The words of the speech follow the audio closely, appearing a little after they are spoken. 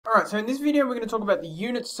Alright, so in this video we're going to talk about the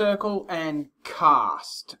unit circle and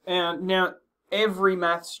cast. Now, every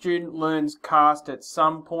math student learns cast at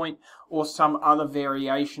some point or some other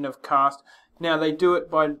variation of cast. Now, they do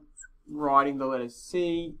it by writing the letters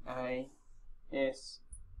C, A, S,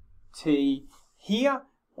 T here.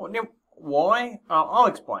 Now, why? I'll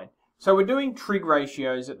explain. So we're doing trig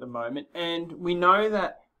ratios at the moment, and we know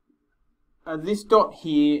that this dot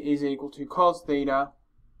here is equal to cos theta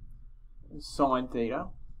and sine theta.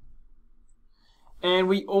 And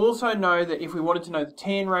we also know that if we wanted to know the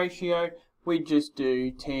tan ratio, we'd just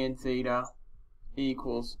do tan theta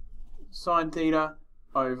equals sine theta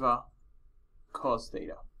over cos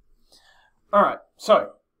theta. Alright,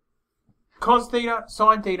 so cos theta,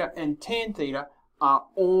 sine theta, and tan theta are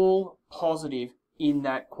all positive in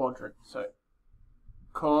that quadrant. So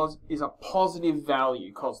cos is a positive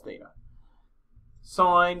value, cos theta.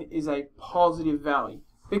 Sine is a positive value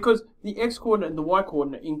because the x-coordinate and the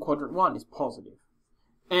y-coordinate in quadrant 1 is positive.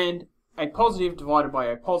 And a positive divided by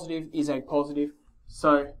a positive is a positive.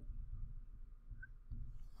 So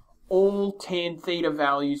all tan theta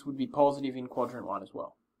values would be positive in quadrant 1 as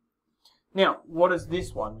well. Now, what does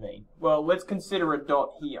this one mean? Well, let's consider a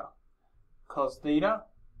dot here. Cos theta,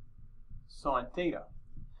 sine theta.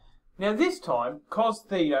 Now this time, cos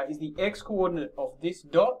theta is the x-coordinate of this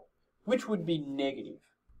dot, which would be negative.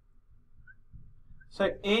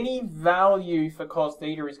 So any value for cos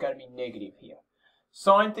theta is going to be negative here.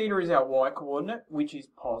 Sine theta is our y-coordinate, which is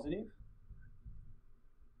positive.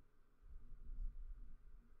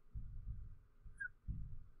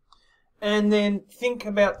 And then think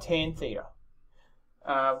about tan theta.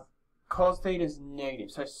 Cos theta is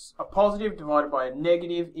negative. So a positive divided by a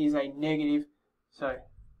negative is a negative. So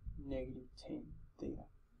negative tan theta.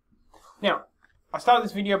 Now, I started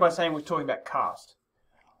this video by saying we're talking about cast.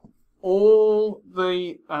 All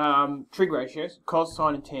the trig ratios, cos,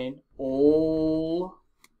 sine, and tan, all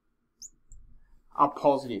are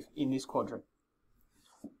positive in this quadrant.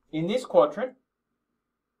 In this quadrant,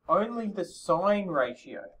 only the sine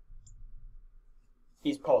ratio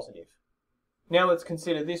is positive. Now let's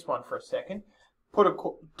consider this one for a second. Put a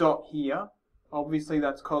dot here. Obviously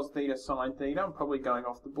that's cos theta, sine theta. I'm probably going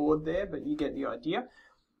off the board there, but you get the idea.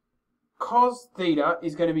 Cos theta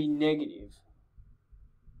is going to be negative.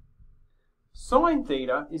 Sine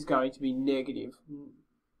theta is going to be negative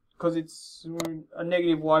because it's a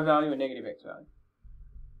negative y value, a negative x value.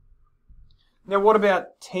 Now what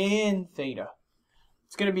about tan theta?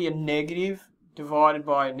 It's going to be a negative divided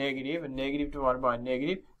by a negative divided by a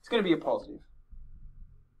negative. It's going to be a positive.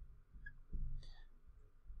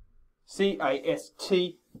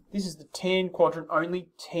 C-A-S-T. This is the tan quadrant. Only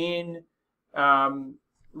tan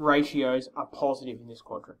ratios are positive in this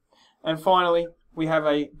quadrant. And finally, we have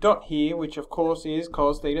a dot here, which of course is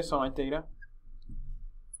cos theta, sine theta.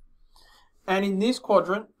 And in this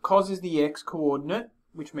quadrant, cos is the x-coordinate,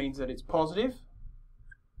 which means that it's positive.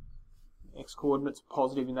 X-coordinate's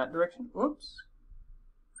positive in that direction. Whoops.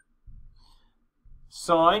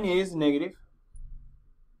 Sine is negative.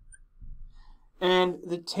 And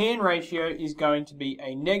the tan ratio is going to be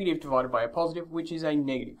a negative divided by a positive, which is a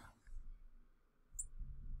negative.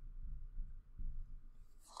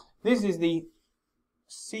 This is the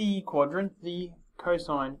C quadrant, the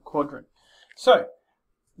cosine quadrant. So,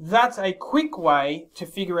 that's a quick way to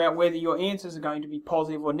figure out whether your answers are going to be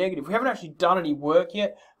positive or negative. We haven't actually done any work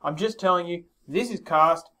yet. I'm just telling you, this is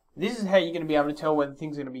cast. This is how you're going to be able to tell whether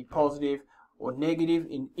things are going to be positive or negative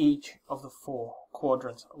in each of the 4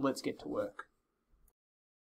 quadrants. Let's get to work.